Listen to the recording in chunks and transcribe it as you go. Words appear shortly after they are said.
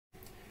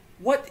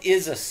What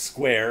is a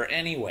square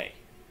anyway?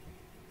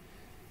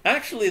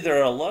 Actually, there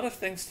are a lot of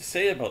things to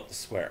say about the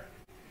square.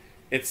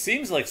 It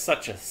seems like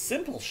such a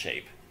simple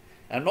shape,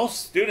 and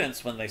most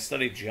students, when they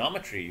study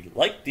geometry,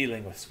 like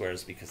dealing with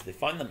squares because they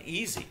find them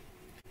easy.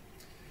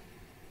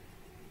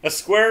 A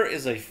square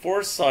is a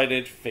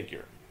four-sided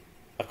figure,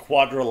 a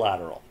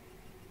quadrilateral.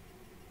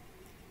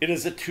 It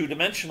is a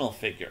two-dimensional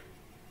figure.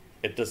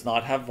 It does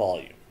not have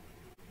volume.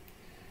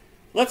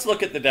 Let's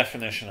look at the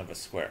definition of a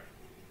square.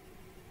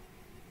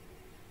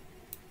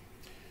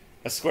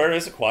 A square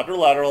is a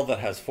quadrilateral that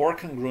has four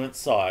congruent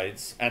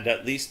sides and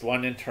at least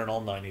one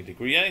internal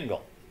 90-degree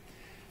angle.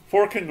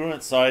 Four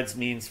congruent sides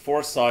means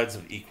four sides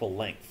of equal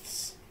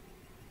lengths.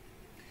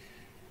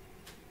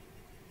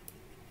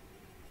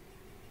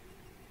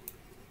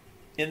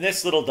 In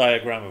this little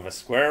diagram of a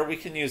square, we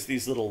can use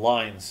these little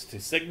lines to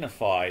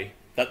signify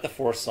that the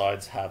four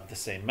sides have the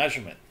same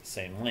measurement, the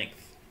same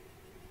length,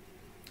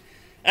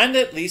 and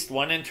at least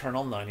one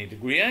internal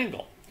 90-degree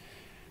angle.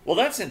 Well,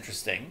 that's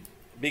interesting,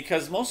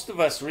 because most of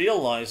us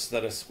realize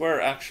that a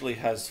square actually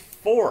has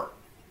four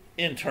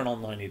internal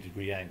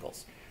 90-degree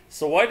angles.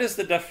 So why does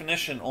the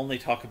definition only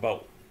talk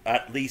about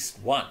at least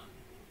one?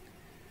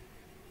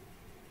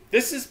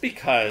 This is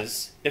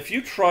because if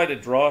you try to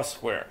draw a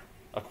square,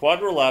 a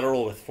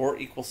quadrilateral with four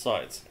equal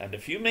sides, and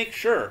if you make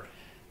sure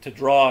to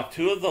draw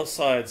two of those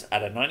sides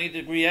at a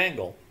 90-degree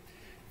angle,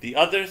 the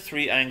other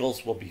three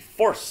angles will be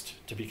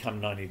forced to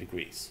become 90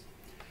 degrees.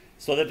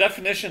 So the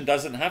definition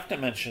doesn't have to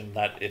mention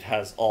that it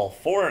has all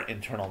four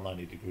internal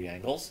 90-degree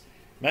angles.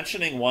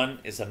 Mentioning one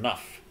is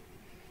enough,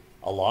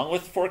 along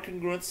with four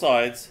congruent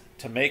sides,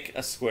 to make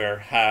a square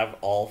have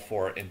all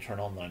four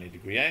internal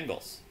 90-degree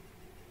angles.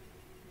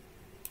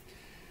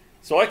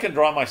 So I can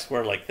draw my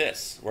square like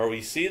this, where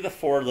we see the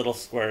four little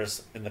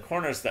squares in the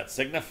corners that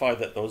signify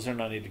that those are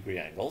 90-degree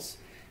angles,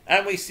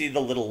 and we see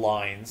the little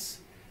lines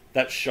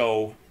that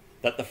show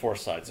that the four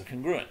sides are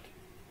congruent.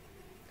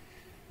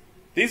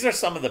 These are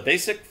some of the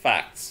basic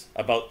facts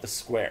about the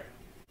square.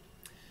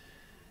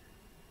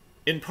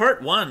 In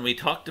part one, we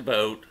talked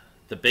about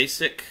the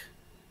basic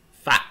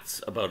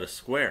facts about a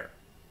square,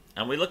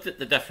 and we looked at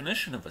the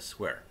definition of a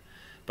square.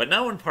 But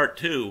now in part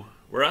two,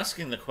 we're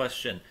asking the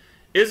question,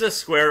 is a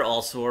square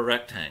also a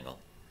rectangle?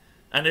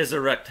 And is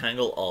a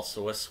rectangle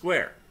also a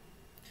square?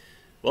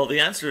 Well, the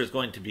answer is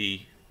going to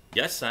be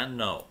yes and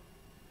no.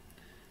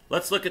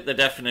 Let's look at the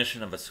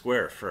definition of a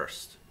square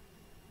first.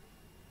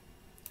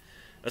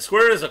 A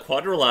square is a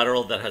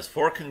quadrilateral that has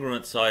four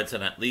congruent sides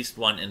and at least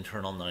one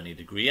internal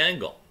 90-degree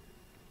angle.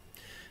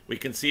 We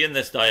can see in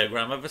this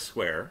diagram of a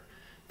square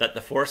that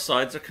the four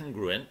sides are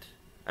congruent,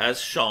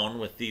 as shown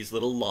with these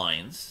little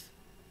lines,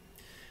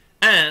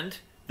 and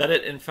that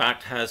it in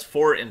fact has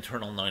four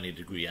internal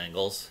 90-degree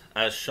angles,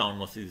 as shown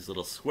with these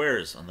little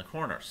squares on the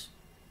corners.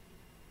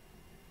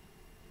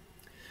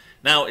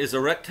 Now, is a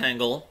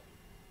rectangle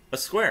a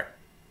square?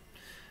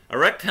 A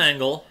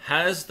rectangle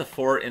has the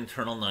four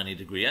internal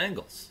 90-degree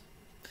angles,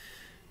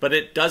 but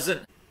it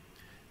doesn't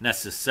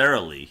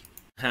necessarily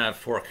have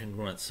four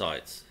congruent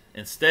sides.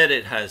 Instead,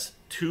 it has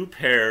two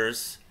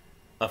pairs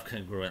of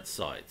congruent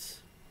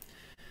sides.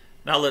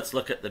 Now let's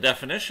look at the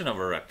definition of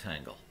a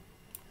rectangle.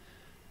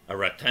 A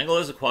rectangle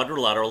is a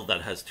quadrilateral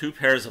that has two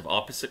pairs of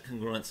opposite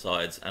congruent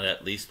sides and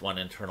at least one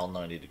internal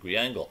 90-degree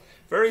angle.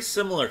 Very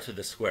similar to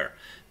the square,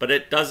 but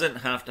it doesn't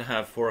have to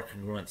have four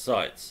congruent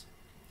sides.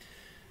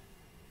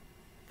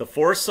 The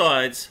four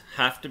sides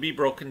have to be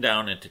broken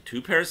down into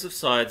two pairs of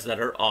sides that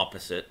are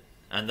opposite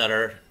and that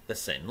are the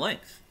same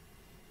length.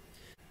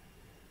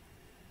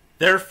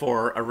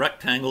 Therefore, a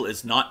rectangle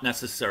is not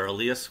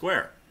necessarily a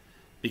square,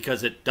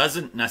 because it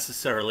doesn't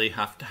necessarily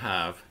have to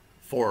have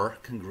four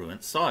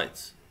congruent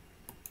sides.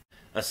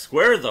 A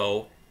square,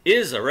 though,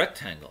 is a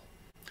rectangle,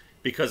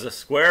 because a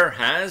square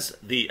has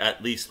the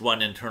at least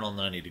one internal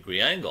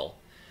 90-degree angle,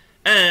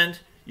 and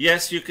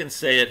yes, you can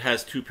say it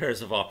has two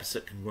pairs of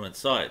opposite congruent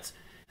sides.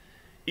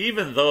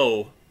 Even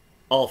though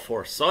all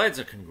four sides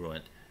are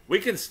congruent, we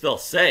can still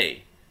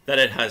say that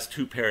it has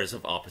two pairs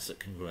of opposite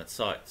congruent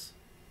sides.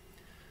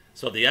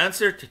 So the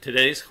answer to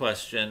today's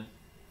question,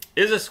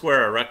 is a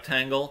square a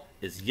rectangle,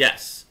 is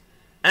yes.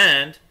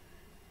 And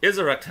is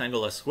a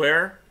rectangle a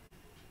square?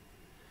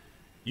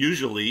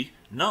 Usually,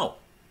 no.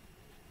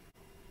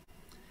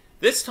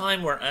 This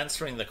time we're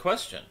answering the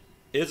question,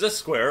 is a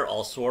square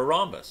also a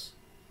rhombus?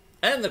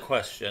 And the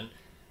question,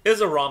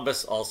 is a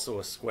rhombus also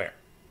a square?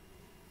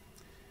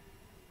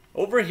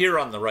 Over here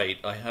on the right,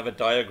 I have a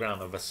diagram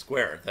of a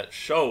square that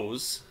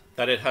shows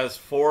that it has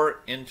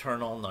four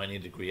internal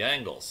 90-degree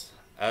angles,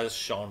 as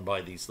shown by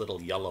these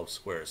little yellow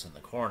squares in the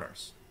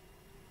corners.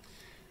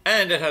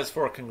 And it has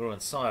four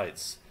congruent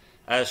sides,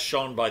 as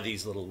shown by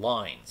these little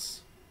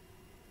lines.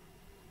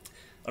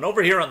 And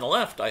over here on the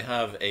left, I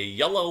have a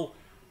yellow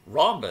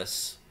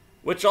rhombus,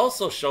 which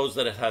also shows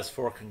that it has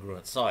four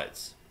congruent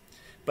sides.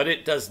 But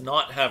it does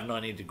not have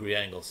 90-degree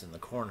angles in the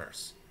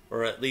corners,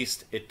 or at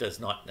least it does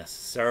not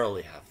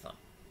necessarily have them.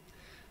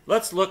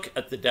 Let's look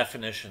at the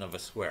definition of a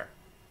square.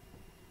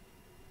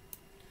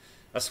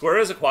 A square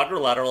is a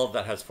quadrilateral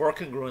that has 4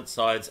 congruent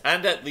sides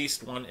and at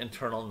least one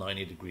internal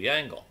 90-degree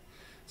angle.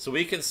 So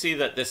we can see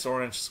that this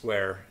orange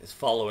square is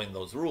following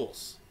those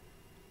rules.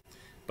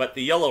 But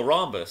the yellow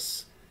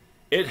rhombus,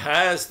 it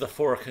has the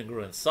 4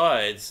 congruent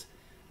sides,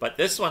 but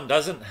this one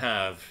doesn't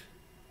have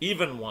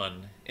even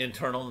one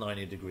internal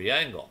 90-degree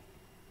angle.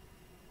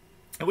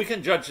 And we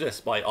can judge this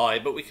by eye,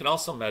 but we can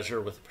also measure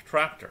with a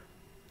protractor.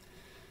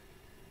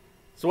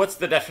 So what's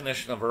the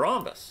definition of a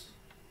rhombus?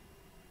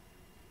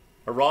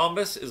 A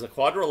rhombus is a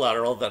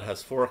quadrilateral that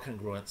has 4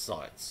 congruent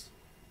sides.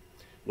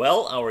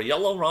 Well, our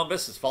yellow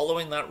rhombus is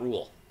following that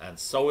rule, and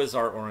so is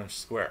our orange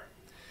square.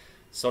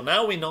 So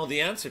now we know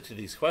the answer to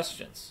these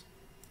questions.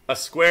 A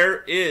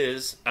square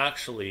is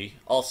actually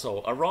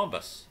also a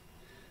rhombus,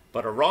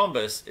 but a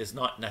rhombus is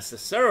not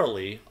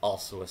necessarily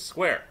also a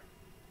square.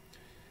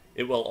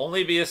 It will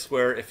only be a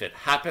square if it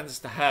happens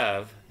to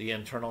have the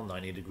internal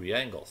 90-degree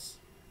angles.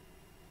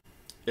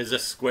 Is a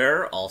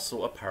square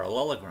also a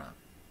parallelogram?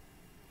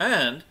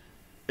 And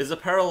is a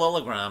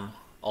parallelogram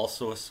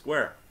also a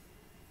square?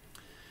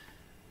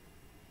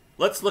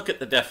 Let's look at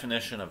the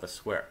definition of a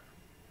square.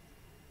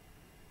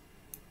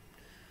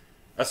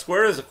 A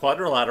square is a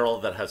quadrilateral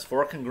that has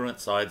 4 congruent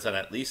sides and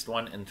at least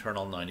one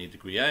internal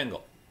 90-degree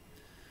angle.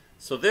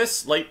 So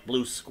this light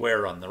blue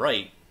square on the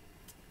right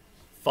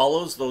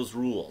follows those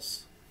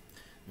rules.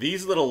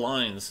 These little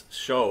lines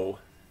show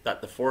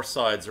that the 4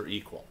 sides are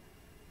equal.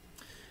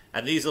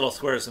 And these little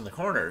squares in the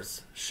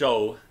corners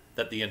show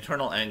that the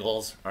internal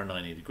angles are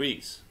 90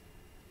 degrees.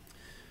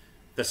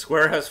 The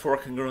square has 4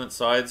 congruent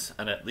sides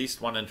and at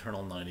least one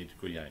internal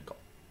 90-degree angle.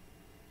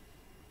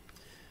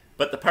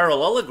 But the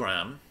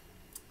parallelogram,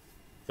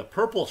 the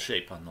purple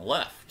shape on the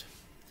left,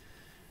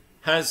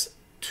 has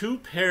 2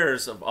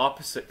 pairs of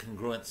opposite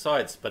congruent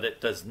sides, but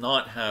it does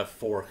not have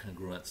 4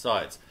 congruent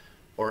sides,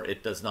 or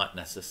it does not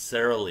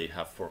necessarily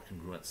have 4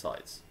 congruent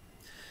sides.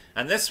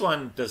 And this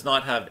one does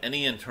not have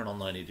any internal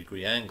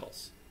 90-degree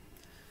angles.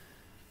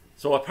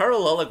 So a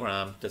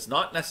parallelogram does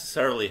not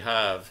necessarily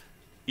have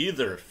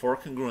either 4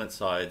 congruent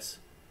sides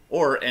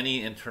or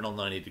any internal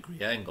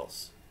 90-degree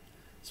angles.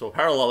 So a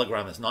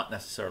parallelogram is not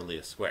necessarily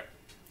a square.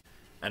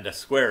 And a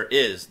square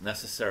is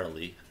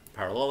necessarily a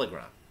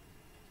parallelogram.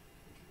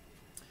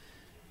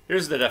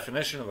 Here's the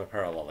definition of a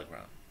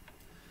parallelogram.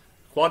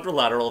 A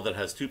quadrilateral that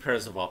has 2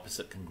 pairs of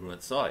opposite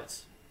congruent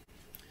sides.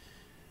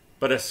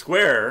 But a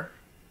square,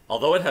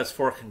 although it has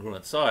 4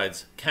 congruent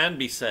sides, can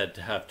be said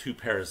to have 2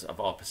 pairs of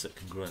opposite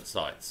congruent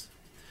sides.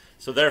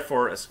 So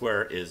therefore, a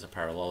square is a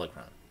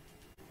parallelogram.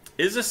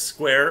 Is a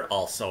square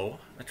also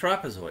a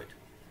trapezoid?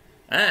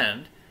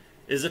 And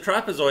is a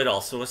trapezoid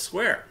also a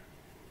square?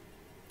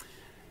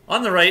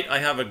 On the right, I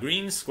have a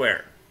green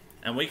square,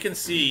 and we can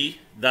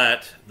see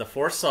that the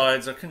 4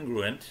 sides are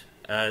congruent,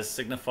 as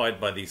signified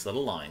by these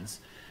little lines,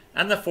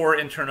 and the 4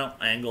 internal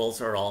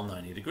angles are all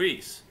 90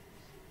 degrees.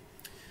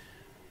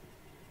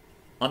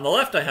 On the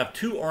left, I have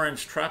 2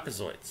 orange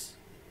trapezoids.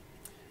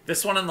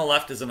 This one on the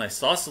left is an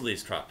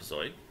isosceles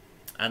trapezoid,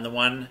 and the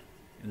one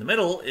in the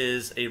middle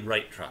is a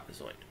right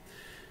trapezoid.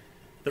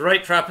 The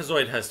right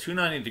trapezoid has 2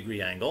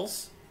 90-degree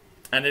angles,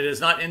 and it is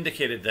not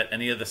indicated that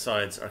any of the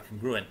sides are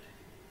congruent,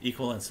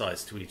 equal in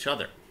size to each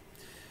other.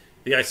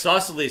 The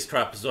isosceles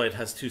trapezoid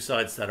has 2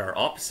 sides that are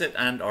opposite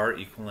and are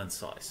equal in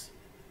size.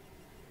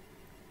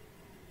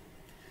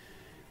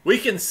 We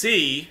can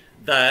see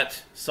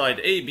that side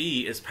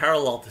AB is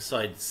parallel to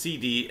side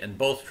CD in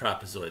both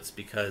trapezoids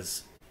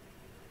because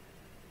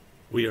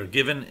we are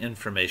given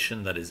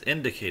information that is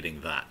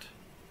indicating that.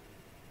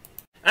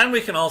 And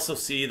we can also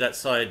see that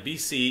side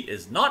BC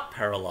is not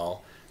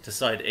parallel to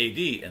side AD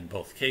in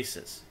both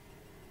cases.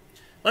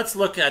 Let's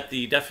look at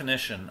the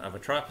definition of a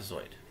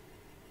trapezoid.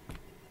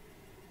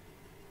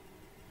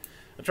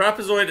 A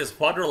trapezoid is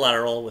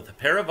quadrilateral with a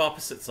pair of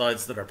opposite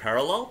sides that are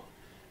parallel,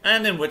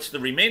 and in which the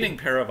remaining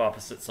pair of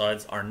opposite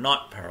sides are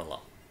not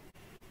parallel.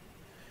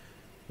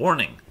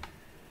 Warning: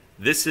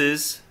 this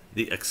is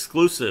the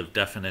exclusive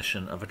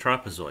definition of a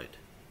trapezoid.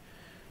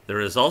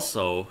 There is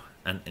also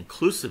an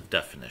inclusive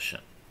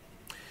definition.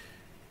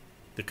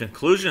 The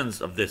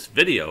conclusions of this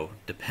video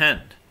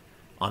depend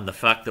on the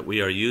fact that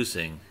we are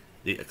using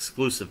the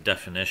exclusive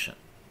definition.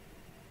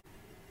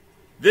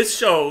 This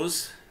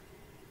shows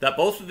that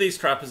both of these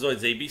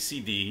trapezoids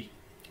ABCD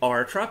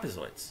are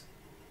trapezoids.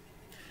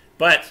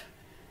 But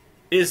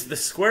is the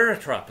square a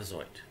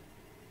trapezoid?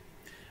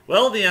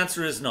 Well, the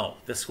answer is no.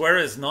 The square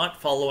is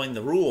not following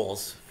the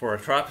rules for a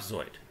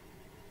trapezoid.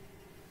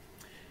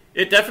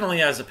 It definitely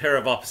has a pair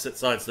of opposite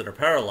sides that are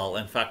parallel.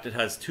 In fact, it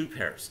has 2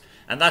 pairs.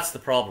 And that's the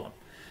problem,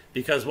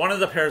 because one of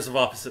the pairs of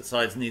opposite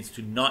sides needs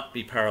to not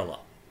be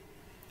parallel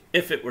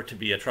if it were to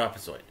be a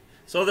trapezoid.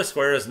 So the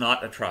square is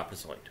not a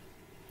trapezoid.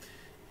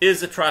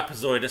 Is a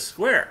trapezoid a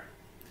square?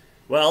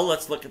 Well,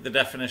 let's look at the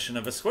definition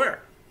of a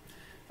square.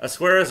 A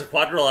square is a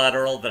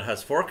quadrilateral that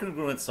has 4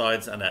 congruent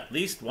sides and at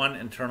least one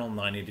internal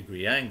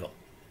 90-degree angle.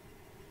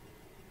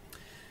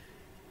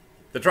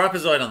 The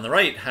trapezoid on the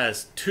right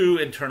has 2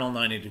 internal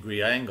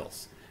 90-degree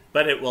angles,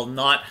 but it will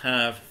not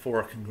have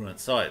 4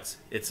 congruent sides.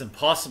 It's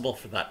impossible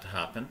for that to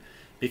happen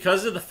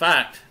Because of the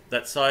fact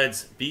that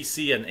sides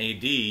BC and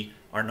AD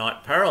are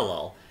not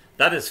parallel,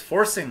 that is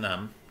forcing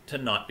them to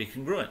not be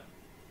congruent.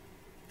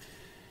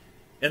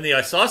 In the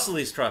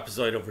isosceles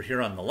trapezoid over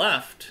here on the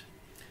left,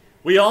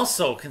 we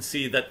also can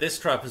see that this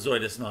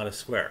trapezoid is not a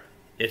square.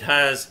 It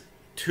has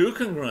two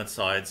congruent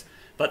sides,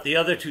 but the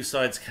other two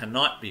sides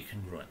cannot be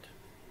congruent.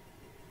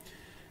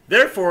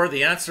 Therefore,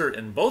 the answer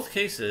in both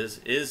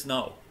cases is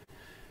no.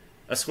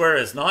 A square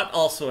is not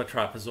also a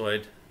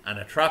trapezoid, and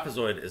a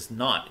trapezoid is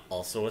not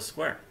also a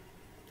square.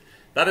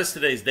 That is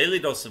today's Daily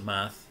Dose of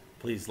Math.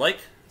 Please like,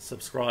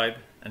 subscribe,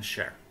 and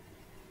share.